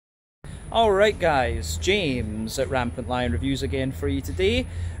Alright guys, James at Rampant Lion Reviews again for you today.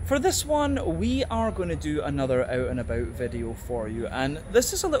 For this one, we are going to do another out and about video for you, and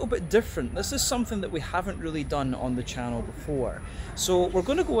this is a little bit different. This is something that we haven't really done on the channel before. So we're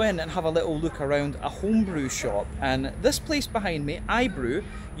going to go in and have a little look around a homebrew shop, and this place behind me, iBrew,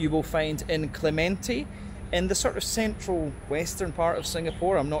 you will find in Clementi, in the sort of central western part of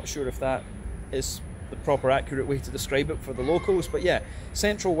Singapore. I'm not sure if that is the proper accurate way to describe it for the locals, but yeah,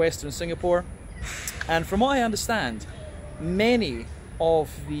 central western Singapore. And from what I understand, many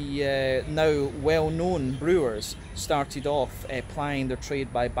of the now well-known brewers started off plying their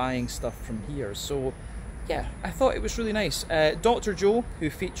trade by buying stuff from here. So yeah, I thought it was really nice. Dr. Joe, who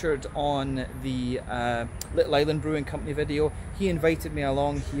featured on the Little Island Brewing Company video, he invited me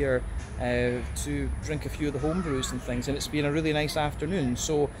along here to drink a few of the home brews and things, and it's been a really nice afternoon.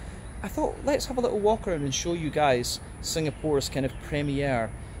 So I thought, let's have a little walk around and show you guys Singapore's kind of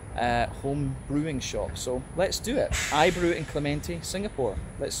premier home brewing shop. So let's do it. iBrew in Clementi, Singapore.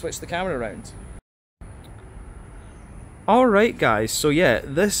 Let's switch the camera around. Alright guys, so yeah,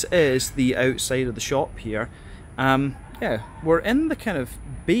 this is the outside of the shop here. Yeah, we're in the kind of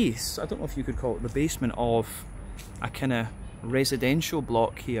base, I don't know if you could call it the basement of a kind of residential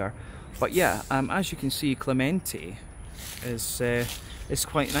block here. But yeah, as you can see, Clementi is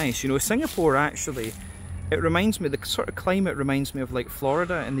quite nice. You know, Singapore actually, it reminds me, the sort of climate reminds me of like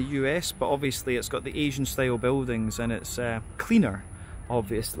Florida in the US, but obviously it's got the Asian style buildings and it's cleaner,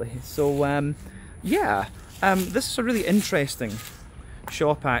 obviously. So yeah, this is a really interesting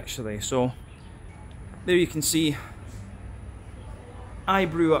shop actually. So there you can see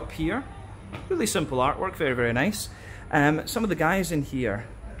iBrew up here. Really simple artwork, very, very nice. Some of the guys in here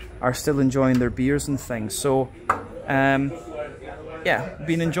are still enjoying their beers and things. So yeah,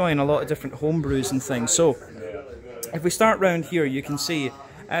 been enjoying a lot of different home brews and things. So if we start round here, you can see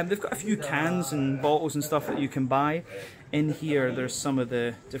they've got a few cans and bottles and stuff that you can buy. In here there's some of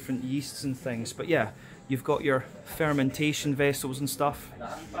the different yeasts and things, but yeah, you've got your fermentation vessels and stuff.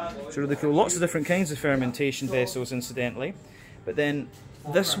 It's really cool. Lots of different kinds of fermentation vessels incidentally. But then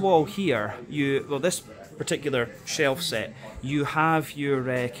this wall here, well, this particular shelf set, you have your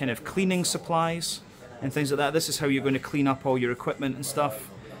kind of cleaning supplies and things like that. This is how you're going to clean up all your equipment and stuff.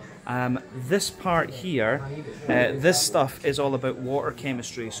 This part here, this stuff is all about water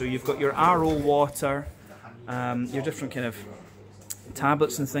chemistry. So you've got your RO water, your different kind of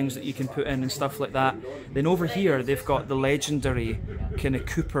tablets and things that you can put in and stuff like that. Then over here they've got the legendary kind of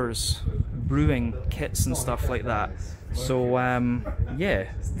Cooper's brewing kits and stuff like that. So yeah,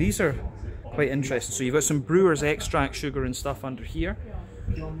 these are quite interesting. So you've got some brewer's extract sugar and stuff under here,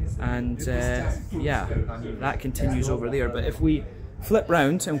 and yeah, that continues over there. But if we flip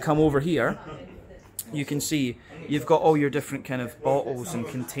round and come over here, you can see you've got all your different kind of bottles and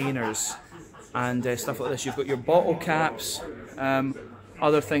containers and stuff like this. You've got your bottle caps,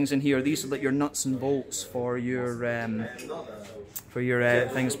 other things in here. These are like your nuts and bolts for your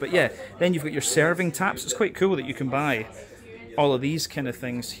things. But yeah, then you've got your serving taps. It's quite cool that you can buy all of these kind of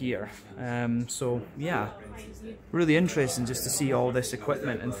things here. So yeah, really interesting just to see all this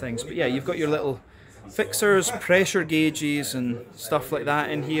equipment and things. But yeah, you've got your little fixers, pressure gauges and stuff like that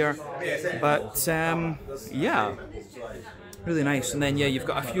in here. But yeah, really nice. And then yeah, you've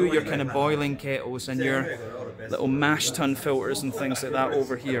got a few of your kind of boiling kettles and your little mash tun filters and things like that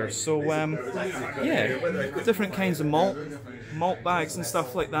over here. So yeah, different kinds of malt bags and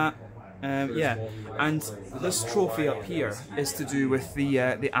stuff like that. Yeah, and this trophy up here is to do with the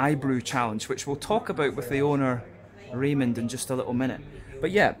iBrew challenge, which we'll talk about with the owner Raymond in just a little minute.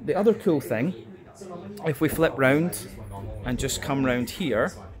 But yeah, the other cool thing, if we flip round and just come round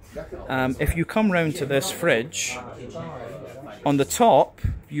here, if you come round to this fridge, on the top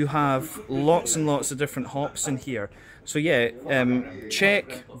you have lots and lots of different hops in here. So yeah,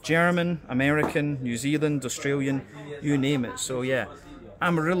 Czech, German, American, New Zealand, Australian, you name it. So yeah,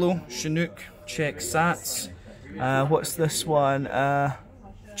 Amarillo, Chinook, Czech Sats, what's this one?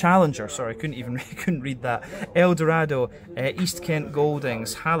 Challenger, sorry, couldn't read that. El Dorado, East Kent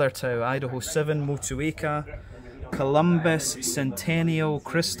Goldings, Hallertau, Idaho 7, Motueka, Columbus, Centennial,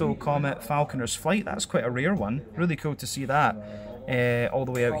 Crystal, Comet, Falconer's Flight. That's quite a rare one. Really cool to see that. All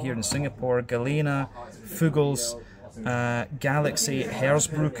the way out here in Singapore. Galena, Fugels, Galaxy,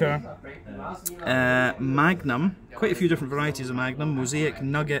 Hersbrucker, Magnum. Quite a few different varieties of Magnum. Mosaic,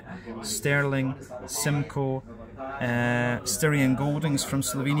 Nugget, Sterling, Simcoe, Styrian Goldings from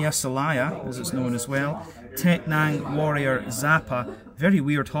Slovenia, Salaya as it's known as well, Teknang, Warrior, Zappa, very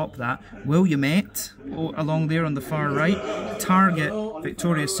weird hop that, Williamette along there on the far right, Target,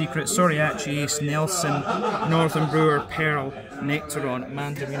 Victoria's Secret, Soriachi Ace, Nelson, Northern Brewer, Pearl, Nectaron,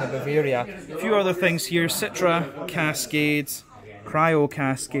 Mandarina Bavaria. A few other things here, Citra, Cascade, Cryo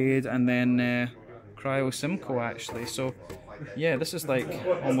Cascade, and then Cryo Simcoe actually. So yeah, this is like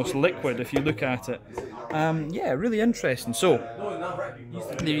almost liquid if you look at it. Yeah, really interesting. So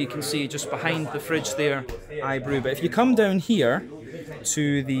there you can see just behind the fridge there, iBrew. But if you come down here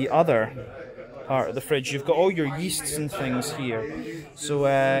to the other part of the fridge, you've got all your yeasts and things here. So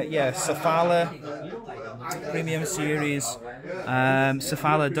yeah, Safala Premium Series,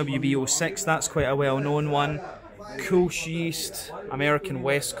 Safala WB06, that's quite a well-known one. Kulsch yeast, American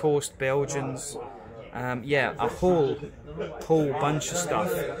West Coast, Belgians. Yeah, a whole bunch of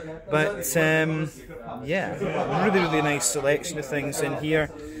stuff. But yeah, really nice selection of things in here.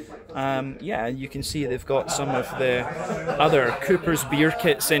 Yeah, you can see they've got some of the other Cooper's beer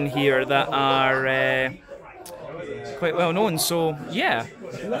kits in here that are quite well known. So yeah,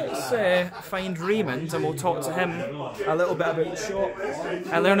 let's find Raymond and we'll talk to him a little bit about the shop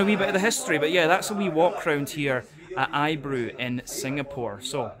and learn a wee bit of the history. But yeah, that's a wee walk around here at iBrew in Singapore.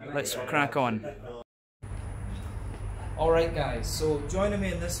 So let's crack on. Alright guys, so joining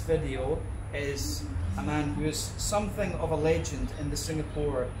me in this video is a man who is something of a legend in the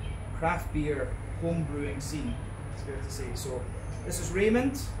Singapore craft beer home brewing scene, it's fair to say. So this is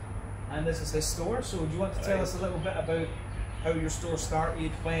Raymond and this is his store. So do you want to tell us a little bit about how your store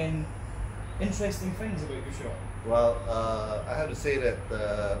started, when, interesting things about your shop? Well, I have to say that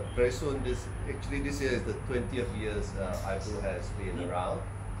very soon, this year is the 20th years iBrew has been around.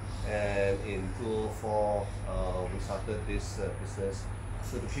 And in 2004, we started this business.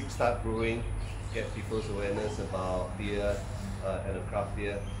 So to kickstart brewing, get people's awareness about beer and a craft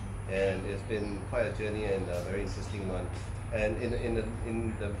beer. And it's been quite a journey and a very interesting one. And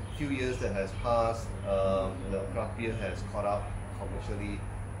in the few years that has passed, craft beer has caught up commercially.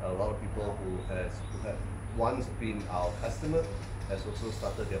 A lot of people who have once been our customer has also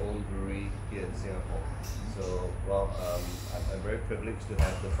started their own brewery here in Singapore. So, well, I'm very privileged to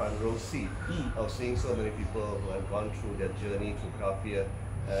have the front row seat of seeing so many people who have gone through their journey to craft beer.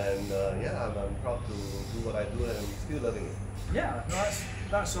 And yeah, I'm proud to do what I do and I'm still loving it. Yeah, no,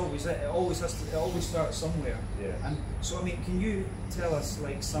 that's always it. It always starts somewhere. Yeah. And so, I mean, can you tell us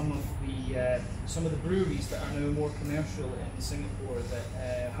like some of the breweries that are now more commercial in Singapore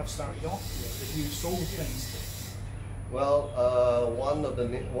that have started off that you've sold things to? Well, one of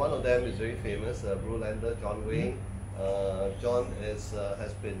them is very famous, Brewlander, John Wei. John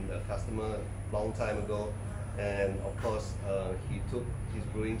has been a customer a long time ago, and of course he took his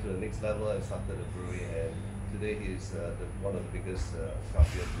brewing to the next level and started a brewery. And today he is one of the biggest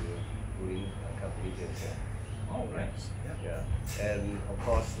craft beer brewing companies in here. Oh, right. Yeah. And of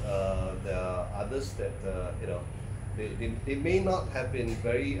course there are others that you know. They may not have been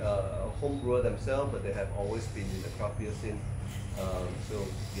very home brewer themselves, but they have always been in the craft beer scene. So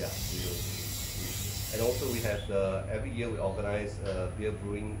yeah, and also we have every year we organize a beer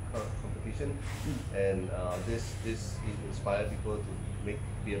brewing competition, and this inspires people to make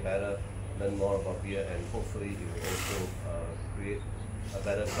beer better, learn more about beer, and hopefully it will also create a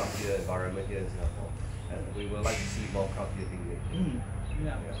better craft beer environment here in Singapore. And we would like to see more craft beer being made.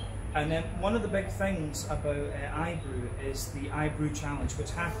 Yeah. And then one of the big things about iBrew is the iBrew Challenge,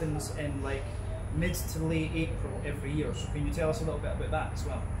 which happens in like mid to late April every year. So can you tell us a little bit about that as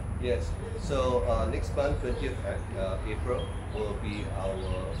well? Yes. So next month, 20th April, will be our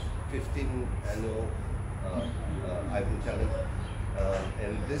 15th annual iBrew Challenge,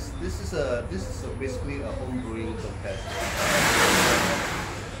 and this is basically a home brewing contest.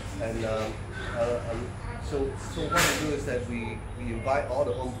 And so what we do is that we invite all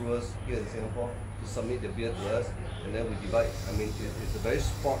the home brewers here in Singapore to submit their beer to us, and then we divide. I mean, it's a very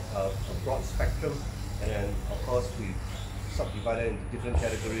broad spectrum, and then of course we subdivide it into different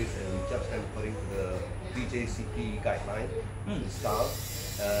categories, and we judge them according to the BJCP guideline style.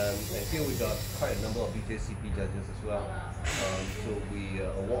 And here we got quite a number of BJCP judges as well. So we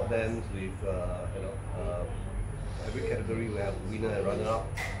award them with every category we have a winner and runner-up,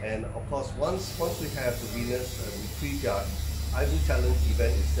 and of course once we have the winners, we pre-judge. iBrew Challenge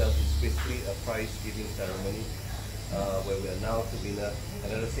event itself is basically a prize giving ceremony where we announce the winner,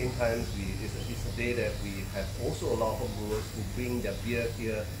 and at the same time it's a day that we have also a lot of home brewers who bring their beer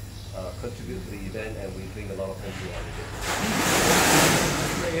here, contribute to the event, and we bring a lot of home brew out of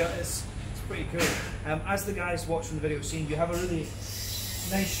it. Yeah, it's pretty cool. As the guys watching the video seen, you have a really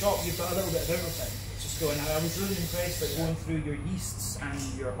nice shop. You've got a little bit of everything. And I was really impressed by going through your yeasts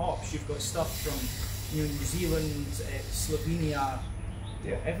and your hops. You've got stuff from New Zealand, Slovenia,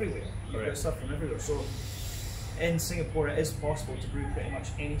 everywhere. You've got stuff from everywhere. So in Singapore it is possible to brew pretty much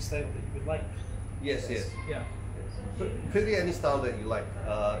any style that you would like. Yes, yes. Yeah. Pretty any style that you like.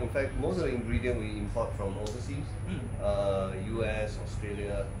 In fact, most of the ingredients we import from overseas, US,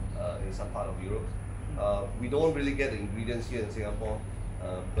 Australia, in some part of Europe. We don't really get the ingredients here in Singapore,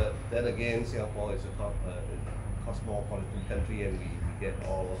 but then again, Singapore is a cosmopolitan country, and we get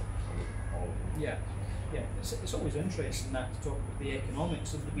all of it. Yeah. Yeah, it's always interesting that to talk about the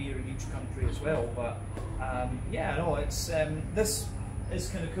economics of the beer in each country as well. But yeah, no, it's this is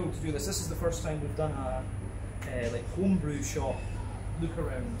kind of cool to do this. This is the first time we've done a like homebrew shop look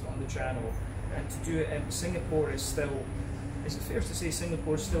around on the channel, and to do it in Singapore is still. Is it fair to say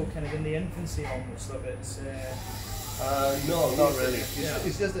Singapore is still kind of in the infancy almost of its? No, not really.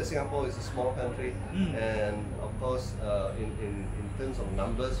 It's just that Singapore is a small country, and of course, in terms of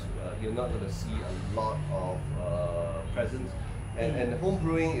numbers, you're not going to see a lot of presence. And home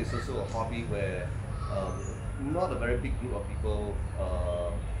brewing is also a hobby where not a very big group of people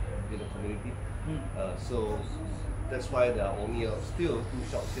in the community. So that's why there are only still 2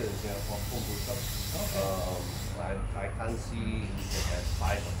 shops here in Singapore, homebrew shops. Okay. I can't see that have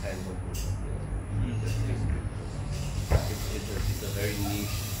 5 or 10 homebrew shops here. It's a very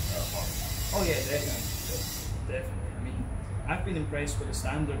niche hobby. Oh yeah, definitely. I mean, I've been impressed with the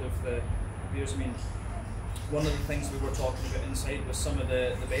standard of the beers. I mean, one of the things we were talking about inside was some of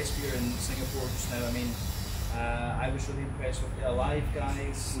the best beer in Singapore just now. I mean, I was really impressed with the Alive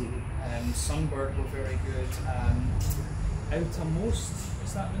guys. Sunbird were very good. Outermost,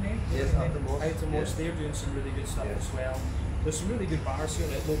 is that the name? Yes, Outermost. Outermost, they're doing some really good stuff as well. There's some really good bars here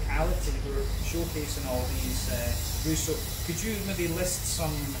at locality. We're showcasing all these brews. So could you maybe list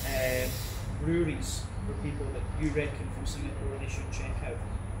some breweries for people that you reckon from Singapore they should check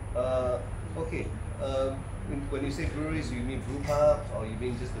out? Okay. When you say breweries, you mean brew pubs or you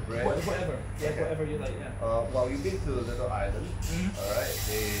mean just the brand? Whatever. Yeah, okay. Whatever you like. Yeah. Well, you've been to Little Island. All right.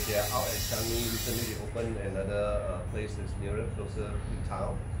 They are out at Changi. Recently, they opened another place that's nearer, closer to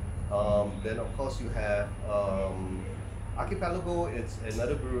town. Then of course you have. Archipelago, it's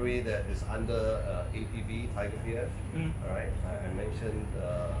another brewery that is under APB, Tiger Beer. All right, I mentioned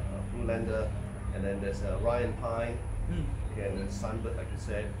Bluelander, and then there's Ryan Pine, okay, and then Sunbird, like you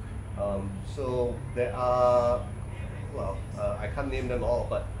said. So there are, well, I can't name them all,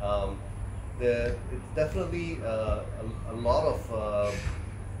 but it's definitely a lot of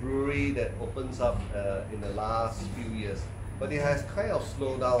brewery that opens up in the last few years. But it has kind of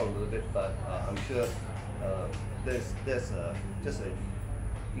slowed down a little bit, but I'm sure there's just an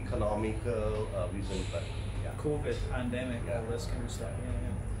economical reason, but yeah. COVID, pandemic, all this kind of stuff.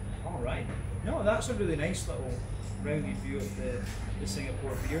 Yeah. All right. No, that's a really nice little rounded view of the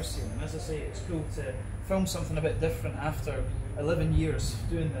Singapore beer scene. And as I say, it's cool to film something a bit different after 11 years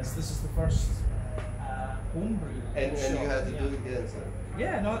doing this. This is the first homebrew. And you have to do it again, so.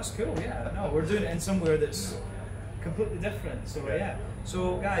 Yeah, no, it's cool. Yeah, no, we're doing it in somewhere that's completely different. So yeah.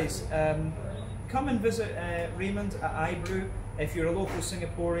 So guys. Come and visit Raymond at iBrew. If you're a local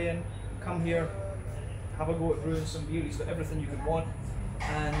Singaporean, come here, have a go at brewing some beer. He's got everything you could want.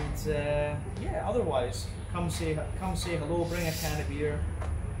 And yeah, otherwise, come say hello, bring a can of beer,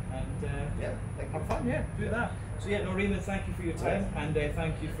 and yeah, have fun. Yeah, do that. So yeah, no, Raymond, thank you for your time, and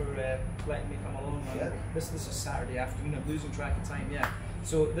thank you for letting me come along. This is Saturday afternoon. I'm losing track of time. Yeah.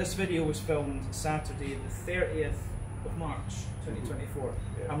 So this video was filmed Saturday, the 30th of March, 2024.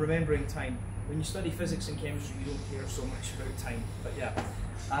 I'm remembering time. When you study physics and chemistry, you don't care so much about time. But yeah,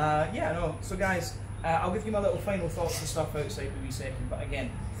 yeah, no. So guys, I'll give you my little final thoughts and stuff outside in a wee second. But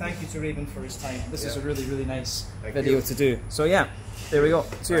again, thank you to Raven for his time. This is a really, really nice video to do. So yeah, there we go.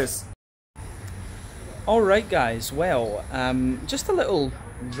 Cheers. All right, guys. Well, just a little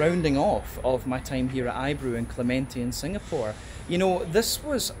rounding off of my time here at iBrew in Clementi in Singapore. You know, this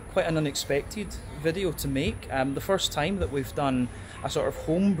was quite an unexpected video to make. The first time that we've done a sort of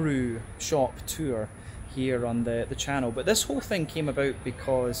homebrew shop tour here on the channel. But this whole thing came about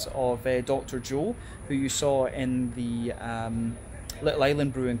because of Dr. Joe, who you saw in the Little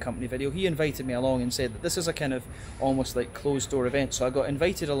Island Brewing Company video. He invited me along and said that this is a kind of almost like closed door event. So I got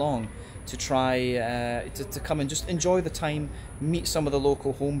invited along to try to come and just enjoy the time, meet some of the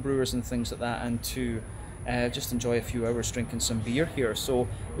local home brewers and things like that, and to just enjoy a few hours drinking some beer here. So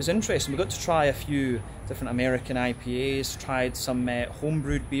it was interesting. We got to try a few different American IPAs, tried some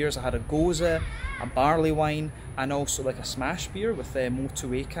homebrewed beers. I had a Goza, a barley wine, and also like a smash beer with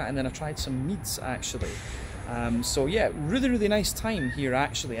Motueka, and then I tried some meads actually. So yeah, really, really nice time here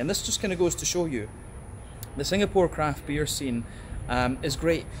actually. And this just kind of goes to show you the Singapore craft beer scene is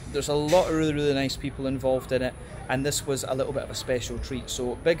great. There's a lot of really nice people involved in it, and this was a little bit of a special treat.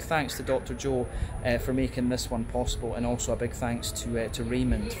 So big thanks to Dr. Joe for making this one possible, and also a big thanks to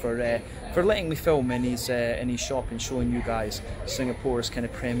Raymond for letting me film in his shop and showing you guys Singapore's kind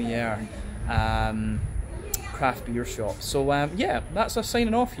of premiere craft beer shop. So yeah, that's us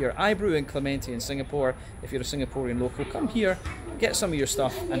signing off here. iBrew in Clementi in Singapore. If you're a Singaporean local, come here, get some of your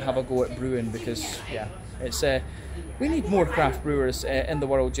stuff and have a go at brewing, because yeah, it's we need more craft brewers in the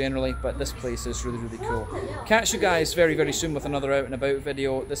world generally, but this place is really cool. Catch you guys very soon with another out and about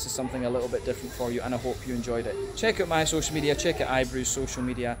video. This is something a little bit different for you, and I hope you enjoyed it. Check out my social media, check out iBrew's social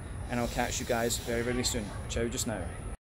media, and I'll catch you guys very soon. Ciao just now.